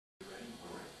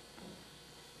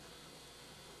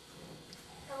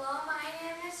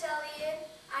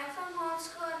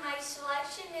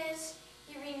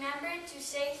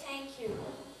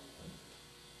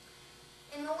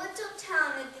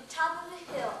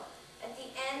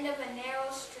end of a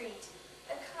narrow street,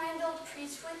 a kind old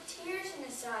priest with tears in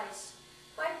his eyes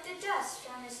wiped the dust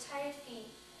from his tired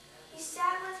feet. He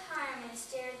sat with Hiram and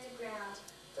stared at the ground.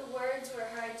 The words were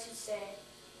hard to say.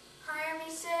 Hiram,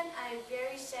 he said, I have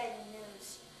very sad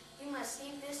news. You must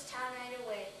leave this town right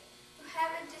away. You have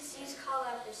a disease called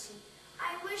leprosy.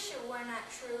 I wish it were not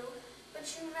true, but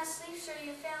you must leave so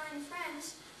your family and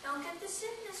friends don't get the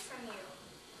sickness from you.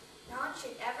 No one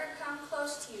should ever come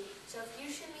close to you, so if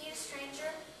you should meet a stranger,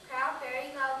 cry out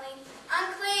very loudly,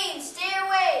 "Unclean, stay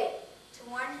away!" to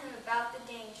warn him about the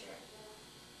danger.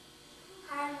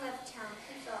 Hiram left town.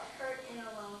 He felt hurt and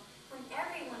alone when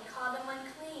everyone called him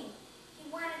unclean. He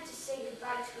wanted to say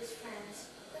goodbye to his friends,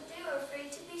 but they were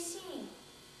afraid to be seen.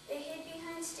 They hid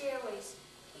behind stairways,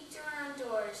 peeked around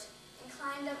doors, and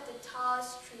climbed up the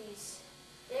tallest trees.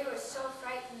 They were so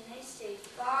frightened they stayed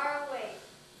far away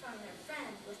from their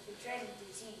friend with the dreaded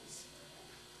disease.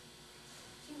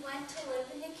 He went to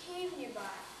live in a cave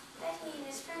nearby that he and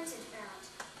his friends had found.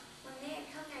 When they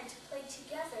had come there to play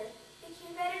together, they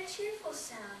came at a cheerful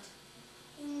sound.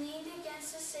 He leaned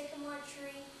against a sycamore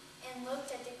tree and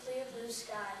looked at the clear blue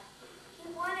sky. He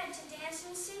wanted to dance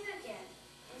and sing again.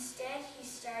 Instead, he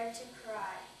started to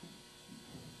cry.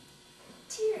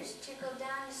 Tears trickled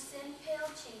down his thin, pale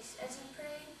cheeks as he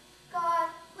prayed, "God,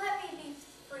 let me be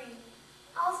free.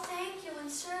 I'll thank you and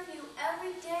serve you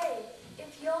every day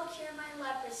if you'll cure my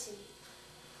leprosy."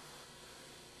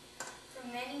 For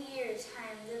many years,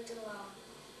 Hiram lived alone.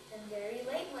 Then very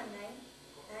late one night,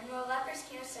 9 more lepers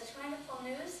came with such wonderful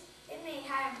news, it made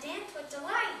Hiram dance with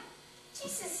delight.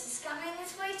 "Jesus is coming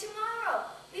this way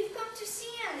tomorrow. We've come to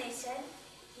see him," they said.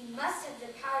 "He must have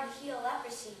the power to heal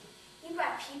leprosy. He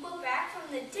brought people back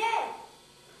from the dead."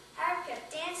 Hiram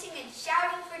kept dancing and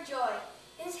shouting for joy.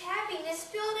 His happiness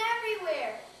spilled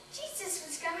everywhere. Jesus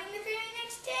was coming the very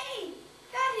next day.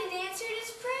 God had answered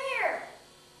his prayer.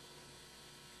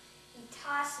 He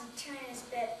tossed and turned in his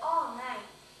bed all night.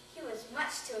 He was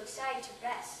much too excited to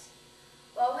rest.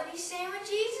 What would he say when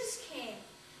Jesus came?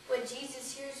 Would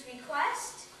Jesus hear his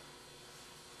request?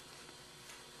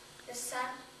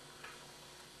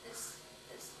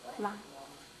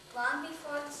 Long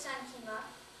before the sun came up,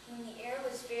 when the air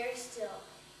was very still,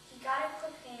 he got up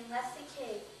quickly and left the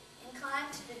cave and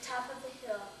climbed to the top of the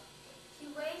hill. He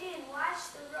waited and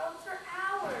watched the road for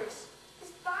hours.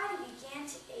 His body began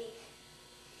to ache.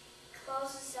 He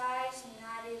closed his eyes and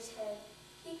nodded his head.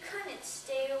 He couldn't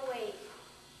stay awake.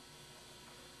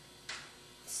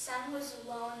 The sun was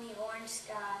low in the orange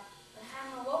sky. When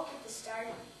Hiram awoke at the start,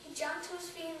 he jumped to his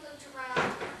feet and looked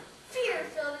around. Fear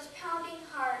filled his pounding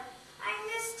heart. "I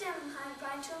missed him," Hiram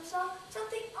cried to himself.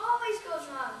 "Something always goes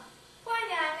wrong. Why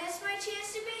did I miss my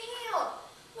chance to be healed?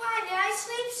 Why did I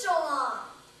sleep so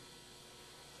long?"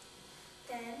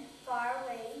 Then, far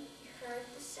away, he heard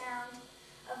the sound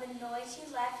of a noisy,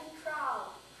 laughing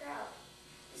crowd.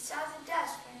 He saw the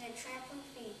dust from their trampling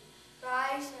feet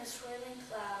rise in a swirling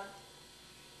cloud.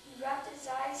 He rubbed his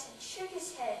eyes and shook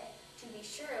his head to be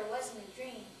sure it wasn't a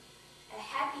dream. A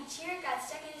happy cheer got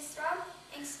stuck in his throat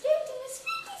and escaped in a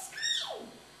squeaky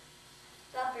scream.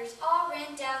 Lepers all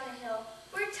ran down the hill.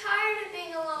 "We're tired of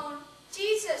being alone.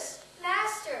 Jesus,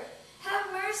 Master,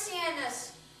 have mercy on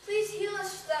us. Please heal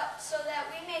us so that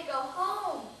we may go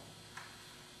home."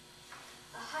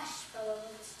 A hush fell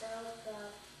over the startled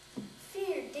crowd.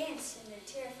 Fear danced in their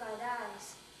terrified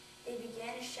eyes. They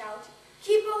began to shout,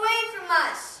 "Keep away from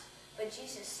us!" But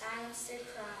Jesus silenced their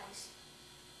cries.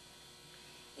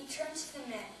 He turned to the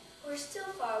men, who were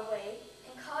still far away,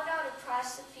 and called out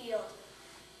across the field,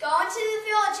 "Go into the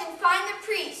village and find the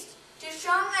priest, to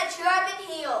show him that you have been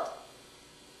healed."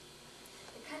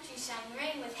 The countryside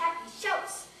rang with happy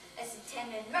shouts as the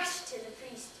 10 men rushed to the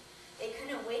priest. They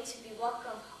couldn't wait to be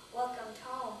welcomed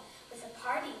home with a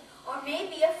party or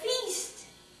maybe a feast.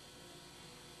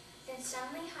 Then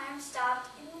suddenly Hiram stopped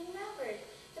and remembered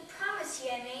the promise he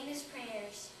had made in his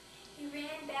prayers. He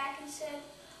ran back and said,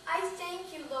 "I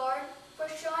thank you, Lord, for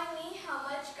showing me how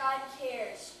much God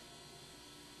cares."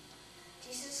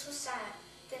 Jesus was silent,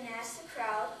 then asked the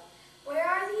crowd, "Where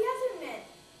are the other men?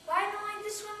 Why had only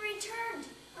this one returned,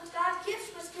 when God's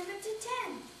gift was given to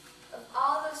 10? Of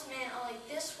all those men, only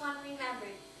this one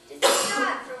remembered to thank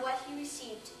God for what he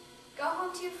received. Go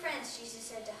home to your friends," Jesus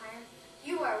said to Hiram.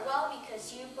 "You are well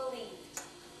because you believed."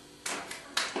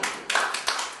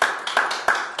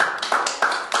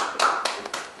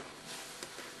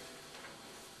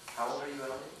 How old are you,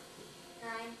 Elliot?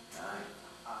 9. 9.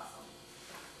 Awesome.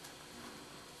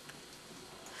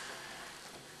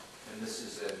 And this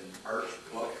is an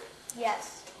art book?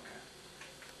 Yes.